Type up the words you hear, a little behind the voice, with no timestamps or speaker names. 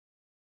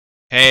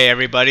Hey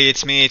everybody,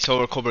 it's me, it's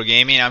Over Cobra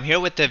Gaming. I'm here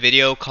with a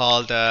video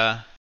called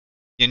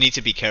You Need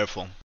to Be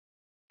Careful.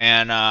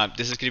 And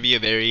this is going to be a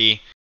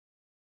very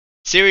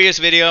serious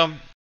video.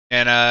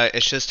 And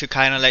it's just to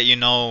kind of let you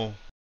know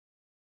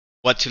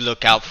what to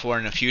look out for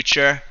in the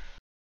future.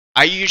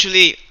 I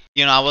usually,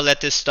 I will let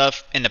this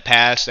stuff in the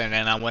past and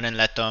then I wouldn't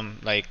let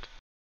them,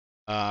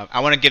 I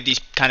want to give these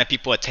kind of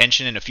people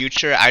attention in the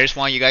future. I just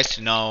want you guys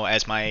to know,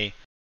 as my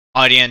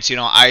audience,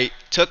 I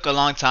took a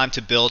long time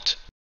to build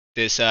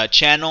this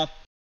channel,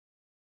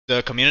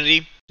 the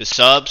community, the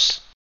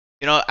subs.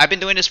 I've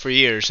been doing this for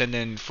years, and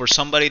then for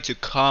somebody to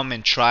come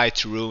and try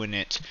to ruin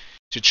it,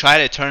 to try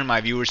to turn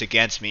my viewers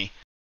against me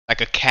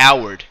like a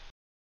coward.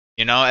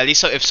 At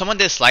least if someone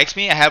dislikes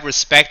me, I have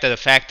respect of the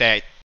fact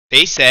that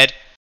they said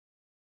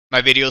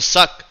my videos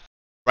suck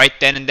right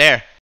then and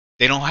there.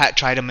 They don't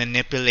try to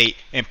manipulate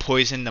and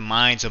poison the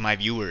minds of my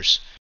viewers,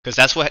 because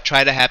that's what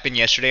tried to happen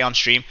yesterday on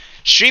stream.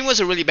 Stream was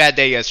a really bad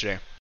day yesterday.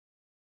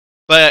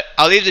 But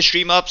I'll leave the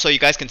stream up so you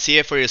guys can see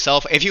it for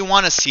yourself if you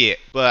want to see it.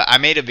 But I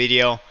made a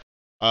video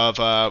of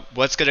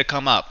what's going to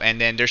come up. And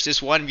then there's this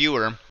one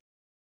viewer.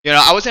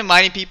 I was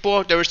inviting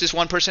people. There was this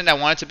one person that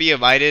wanted to be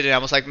invited. And I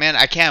was like, man,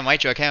 I can't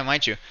invite you. I can't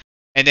invite you.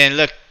 And then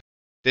look,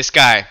 this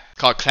guy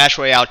called Clash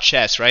Royale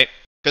Chess, right?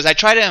 Because I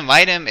tried to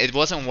invite him. It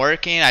wasn't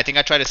working. I think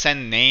I tried to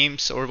send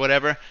names or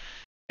whatever.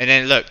 And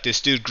then look, this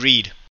dude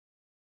Greed.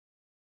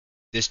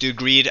 This dude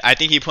Greed. I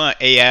think he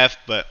put AF,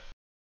 but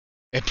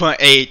it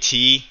put AT,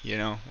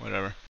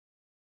 whatever.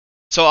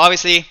 So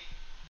obviously,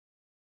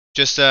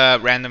 just a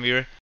random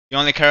viewer. You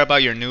only care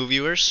about your new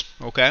viewers,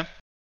 okay?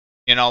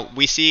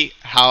 We see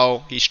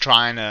how he's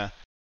trying to,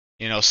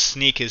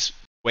 sneak his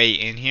way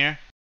in here.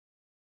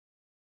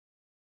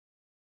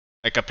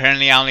 Like,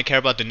 apparently I only care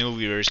about the new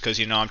viewers because,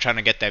 I'm trying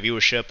to get that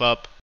viewership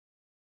up.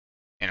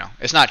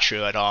 It's not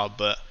true at all,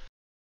 but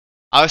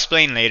I'll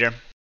explain later.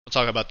 We'll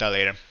talk about that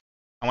later.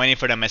 I'm waiting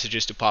for the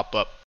messages to pop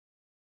up.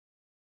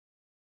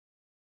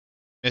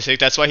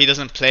 Mystic, that's why he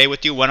doesn't play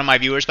with you. One of my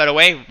viewers, by the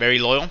way, very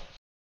loyal.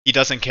 He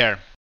doesn't care.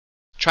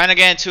 Trying to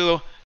get into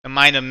the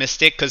mind of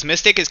Mystic, because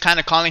Mystic is kind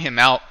of calling him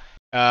out.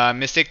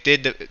 Mystic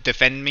did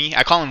defend me.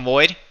 I call him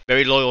Void,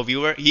 very loyal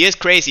viewer. He is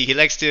crazy. He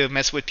likes to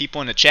mess with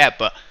people in the chat,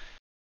 but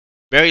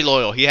very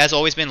loyal. He has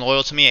always been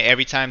loyal to me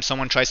every time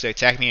someone tries to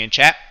attack me in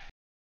chat.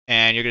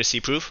 And you're going to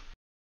see proof.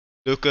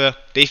 Luca,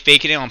 they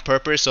faking it on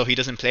purpose so he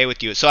doesn't play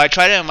with you. So I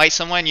try to invite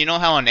someone. You know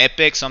how on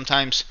Epic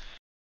sometimes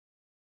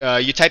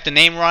you type the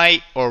name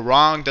right or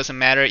wrong, doesn't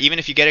matter. Even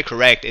if you get it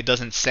correct, it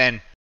doesn't send.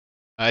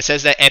 It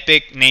says that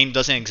Epic name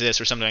doesn't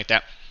exist or something like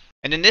that.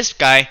 And then this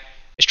guy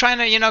is trying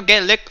to,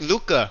 get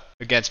Luca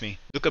against me.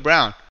 Luca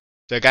Brown,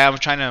 the guy I'm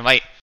trying to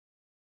invite.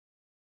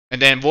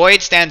 And then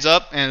Void stands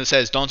up and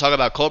says, don't talk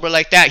about Cobra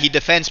like that. He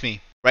defends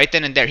me right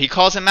then and there. He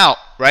calls him out,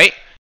 right?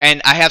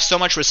 And I have so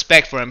much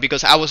respect for him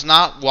because I was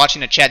not watching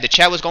the chat. The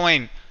chat was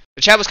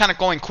kind of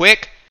going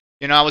quick.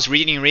 I was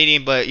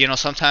reading, but,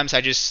 sometimes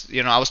I just,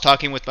 I was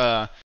talking with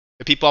the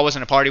people I was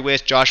in a party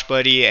with, Josh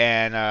Buddy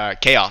and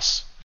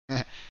Chaos,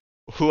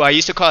 who I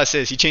used to call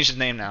Assist. He changed his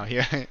name now.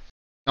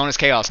 Known as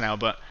Chaos now,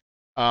 but,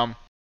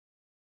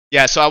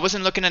 yeah, so I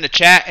wasn't looking at the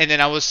chat, and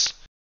then I was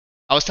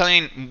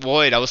telling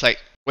Void, I was like,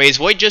 wait, is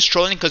Void just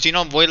trolling? Because,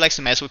 Void likes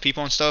to mess with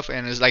people and stuff,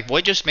 and it's like,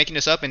 Void just making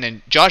this up, and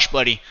then Josh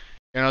Buddy,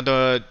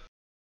 the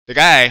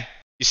guy,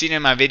 you seen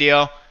in my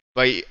video,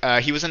 but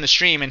he was in the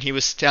stream, and he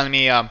was telling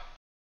me,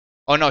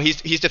 oh no,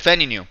 he's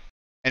defending you.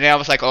 And then I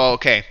was like, oh,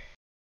 okay.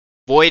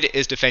 Void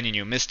is defending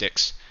you,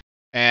 Mystics.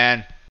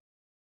 And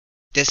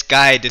this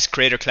guy, this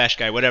Creator Clash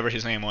guy, whatever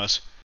his name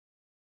was,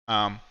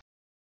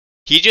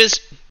 he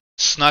just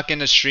snuck in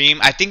the stream.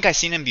 I think I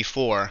seen him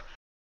before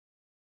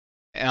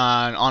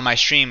on my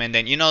stream. And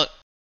then,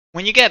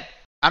 when you get,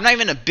 I'm not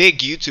even a big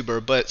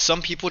YouTuber, but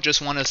some people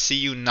just want to see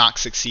you not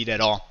succeed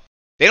at all.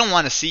 They don't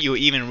want to see you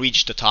even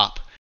reach the top.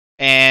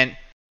 And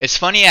it's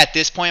funny, at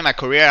this point in my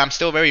career, I'm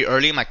still very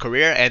early in my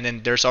career, and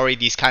then there's already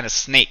these kind of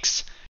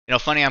snakes.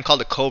 Funny, I'm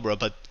called a Cobra,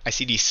 but I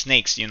see these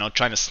snakes,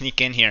 trying to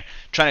sneak in here,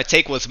 trying to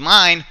take what's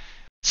mine,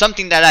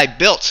 something that I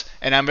built,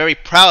 and I'm very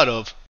proud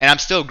of, and I'm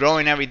still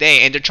growing every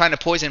day, and they're trying to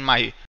poison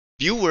my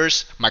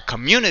viewers, my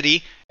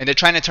community, and they're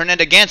trying to turn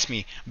it against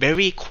me,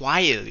 very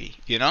quietly,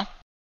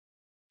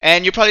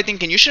 And you're probably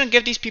thinking, you shouldn't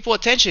give these people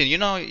attention,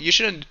 you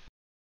shouldn't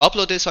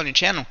upload this on your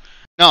channel.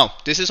 No,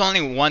 this is only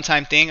a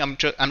one-time thing. I'm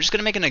just going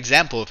to make an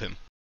example of him.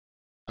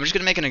 I'm just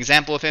going to make an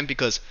example of him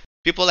because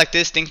people like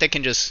this think they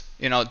can just,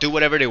 do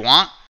whatever they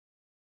want.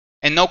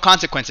 And no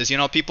consequences.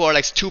 People are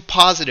like too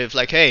positive.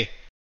 Like, hey,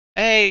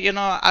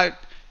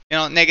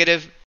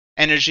 negative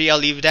energy, I'll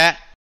leave that.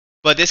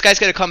 But this guy's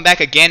going to come back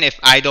again if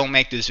I don't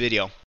make this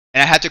video.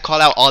 And I had to call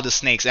out all the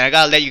snakes. And I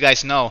got to let you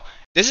guys know,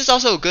 this is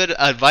also good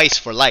advice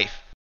for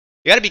life.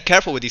 You got to be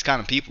careful with these kind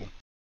of people.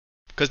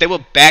 Because they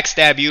will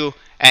backstab you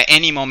at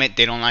any moment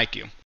they don't like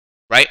you.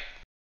 Right?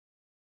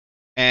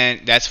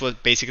 And that's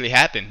what basically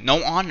happened.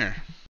 No honor.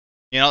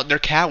 They're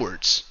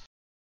cowards.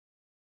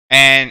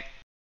 And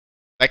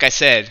like I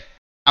said,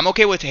 I'm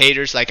okay with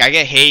haters. Like, I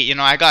get hate.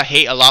 I got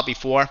hate a lot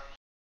before.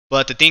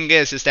 But the thing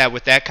is that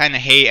with that kind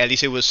of hate, at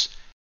least it was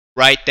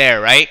right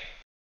there, right?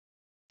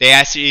 They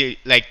actually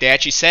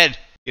said,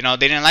 you know,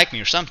 they didn't like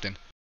me or something.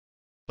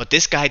 But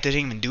this guy didn't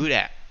even do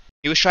that.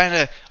 He was trying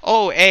to,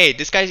 oh, hey,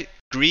 this guy's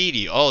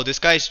greedy. Oh, this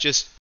guy's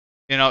just,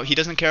 you know, he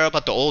doesn't care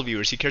about the old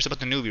viewers. He cares about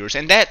the new viewers.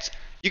 And that's,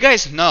 you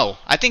guys know.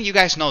 I think you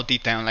guys know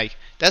deep down, like,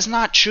 that's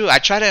not true. I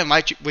try to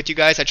invite you with you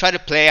guys. I try to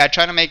play. I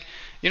try to make,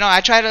 you know,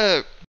 I try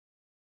to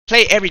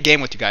play every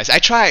game with you guys. I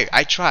try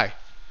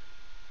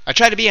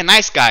to be a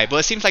nice guy, but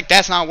it seems like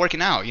that's not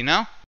working out, you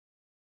know?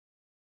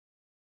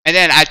 And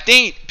then I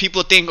think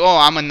people think, oh,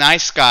 I'm a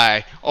nice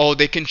guy. Oh,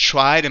 they can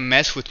try to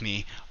mess with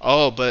me.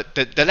 Oh, but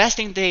the last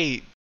thing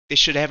they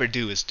should ever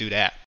do is do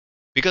that.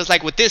 Because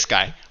like with this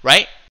guy,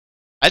 right?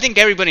 I think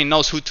everybody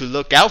knows who to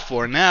look out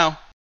for now.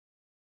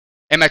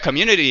 And my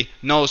community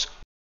knows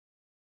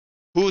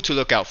who to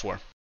look out for,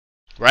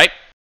 right?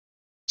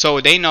 So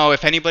they know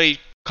if anybody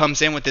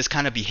comes in with this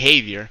kind of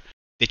behavior,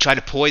 they try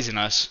to poison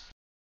us,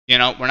 you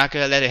know, we're not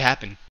going to let it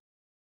happen.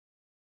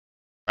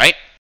 Right?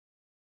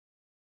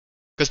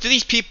 Because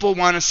these people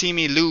want to see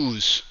me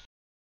lose.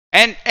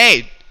 And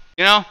hey,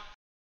 you know,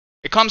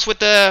 it comes with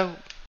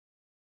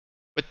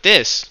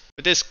this,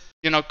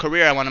 you know,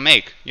 career I want to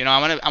make. You know,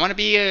 I want to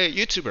be a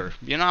YouTuber.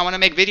 You know, I want to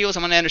make videos,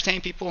 I want to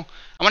entertain people.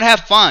 I want to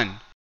have fun.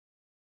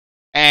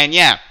 And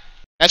yeah,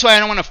 that's why I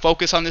don't want to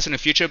focus on this in the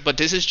future, but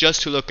this is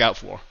just to look out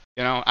for.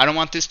 You know, I don't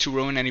want this to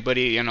ruin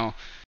anybody, you know,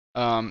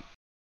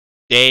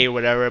 day or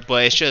whatever,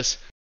 but it's just,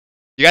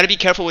 you got to be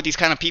careful with these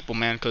kind of people,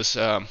 man, because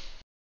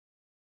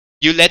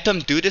you let them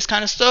do this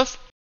kind of stuff,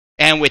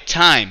 and with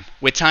time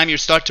you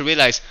start to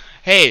realize,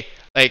 hey,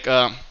 like,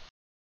 man,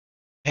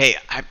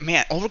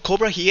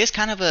 Overcobra, he is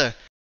kind of a,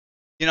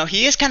 you know,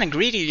 he is kind of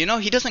greedy, you know,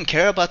 he doesn't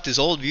care about his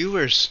old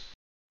viewers,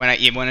 when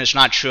it's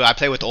not true. I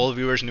play with old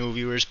viewers, new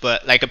viewers,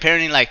 but, like,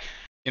 apparently, like,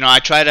 you know, I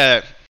try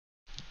to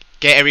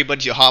get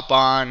everybody to hop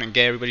on, and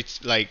get everybody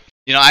to, like,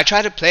 you know, I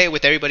try to play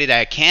with everybody that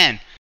I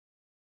can,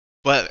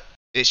 but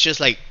it's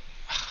just like,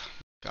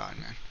 God,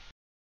 man.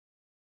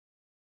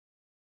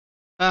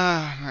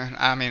 Man,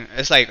 I mean,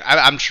 it's like,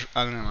 I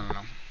don't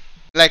know.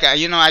 Like,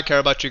 you know, I care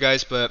about you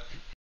guys, but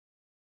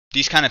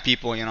these kind of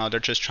people, you know, they're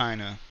just trying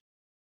to,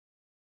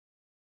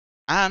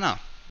 I don't know.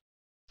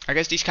 I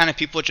guess these kind of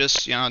people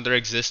just, you know, they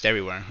exist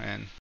everywhere,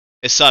 and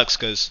it sucks,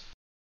 because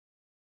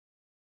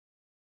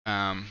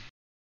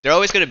they're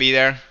always going to be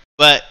there,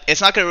 but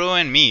it's not going to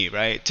ruin me,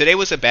 right? Today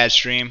was a bad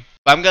stream,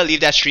 but I'm going to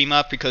leave that stream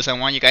up because I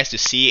want you guys to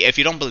see. If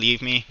you don't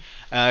believe me,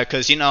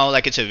 because, you know,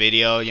 like, it's a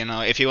video, you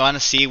know, if you want to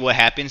see what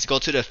happens, go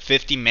to the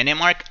 50-minute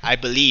mark, I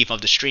believe,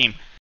 of the stream.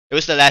 It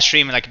was the last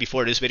stream, like,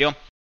 before this video.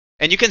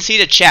 And you can see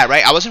the chat,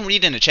 right? I wasn't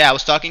reading the chat. I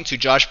was talking to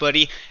Josh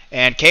Buddy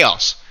and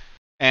Chaos.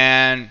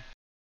 And,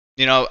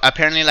 you know,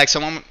 apparently, like,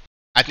 someone,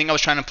 I think I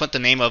was trying to put the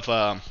name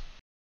of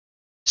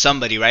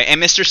somebody, right? And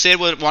Mr. Sid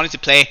wanted to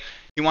play.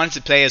 He wanted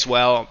to play as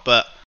well,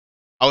 but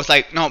I was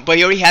like, no, but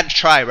he already had to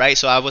try, right?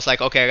 So I was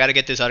like, okay, I got to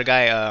get this other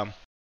guy,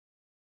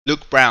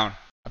 Luke Brown,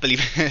 I believe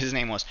his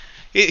name was.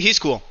 He's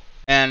cool.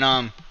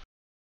 And,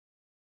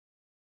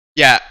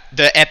 yeah,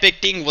 the Epic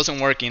thing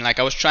wasn't working. Like,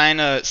 I was trying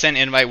to send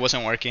invite,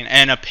 wasn't working.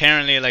 And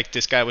apparently, like,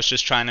 this guy was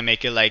just trying to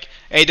make it like,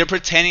 hey, they're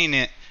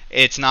pretending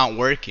it's not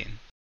working.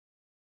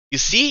 You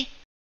see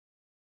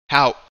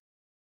how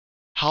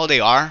they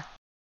are?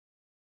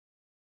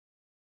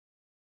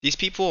 These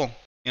people,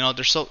 you know,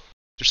 they're so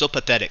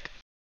pathetic.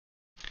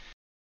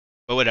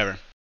 But whatever,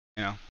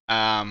 you know.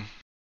 I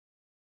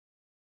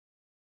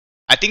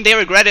think they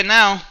regret it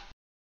now.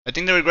 I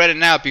think they regret it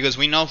now because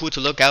we know who to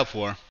look out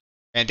for.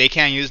 And they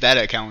can't use that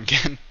account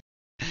again.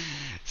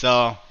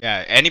 So,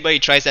 yeah, anybody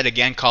tries that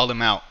again, call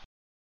them out.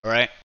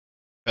 Alright?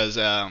 Because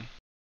I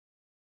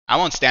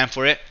won't stand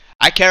for it.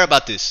 I care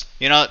about this.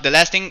 You know, the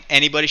last thing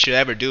anybody should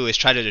ever do is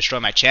try to destroy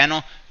my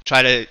channel,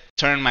 try to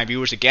turn my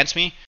viewers against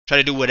me, try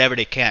to do whatever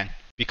they can.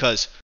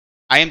 Because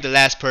I am the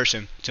last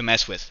person to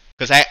mess with.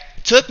 Because it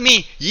took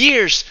me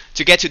years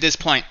to get to this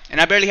point, and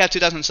I barely have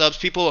 2,000 subs.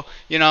 People,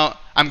 you know,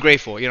 I'm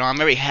grateful. You know, I'm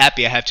very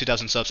happy I have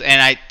 2,000 subs,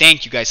 and I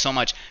thank you guys so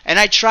much. And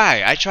I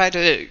try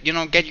to, you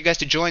know, get you guys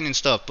to join and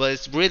stuff, but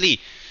it's really,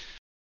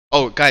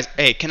 oh, guys,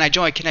 hey, can I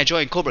join? Can I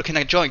join? Cobra, can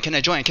I join? Can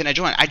I join? Can I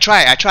join? I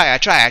try.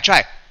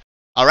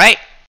 All right,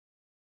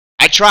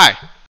 I try.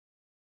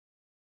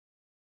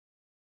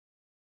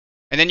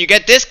 And then you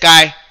get this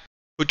guy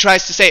who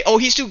tries to say, oh,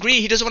 he's too greedy.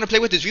 He doesn't want to play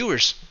with his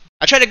viewers.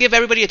 I try to give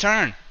everybody a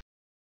turn.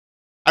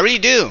 I really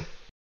do.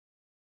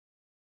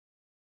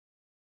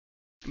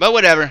 But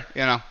whatever,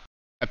 you know.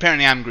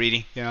 Apparently I'm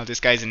greedy. You know,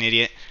 this guy's an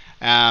idiot.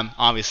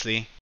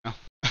 Obviously. You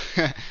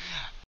know.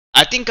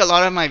 I think a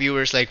lot of my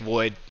viewers like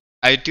Void.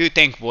 I do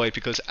thank Void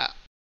because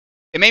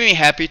it made me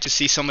happy to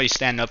see somebody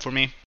stand up for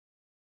me.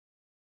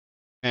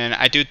 And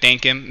I do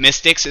thank him.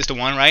 Mystics is the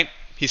one, right?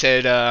 He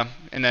said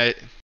in the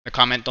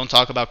comment, don't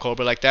talk about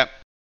Cobra like that.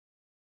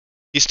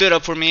 He stood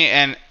up for me,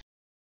 and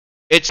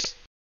it's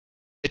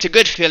a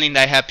good feeling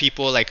that I have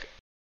people like,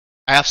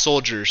 I have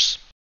soldiers,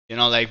 you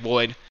know, like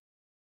Void,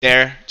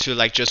 there to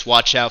like just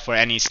watch out for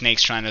any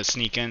snakes trying to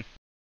sneak in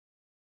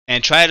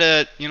and try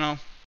to, you know,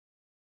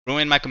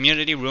 ruin my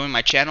community, ruin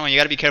my channel. And you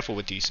gotta be careful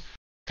with these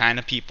kind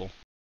of people.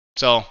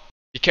 So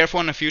be careful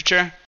in the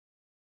future.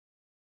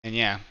 And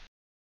yeah,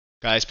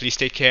 guys, please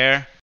take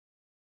care.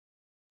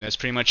 That's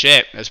pretty much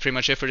it. That's pretty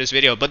much it for this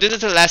video. But this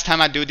is the last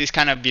time I do these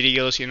kind of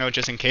videos, you know,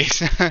 just in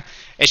case.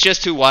 It's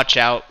just to watch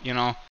out, you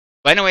know.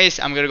 But anyways,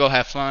 I'm gonna go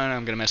have fun.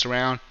 I'm gonna mess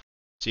around.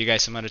 See you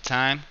guys some other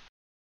time.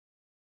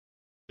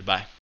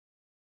 Goodbye.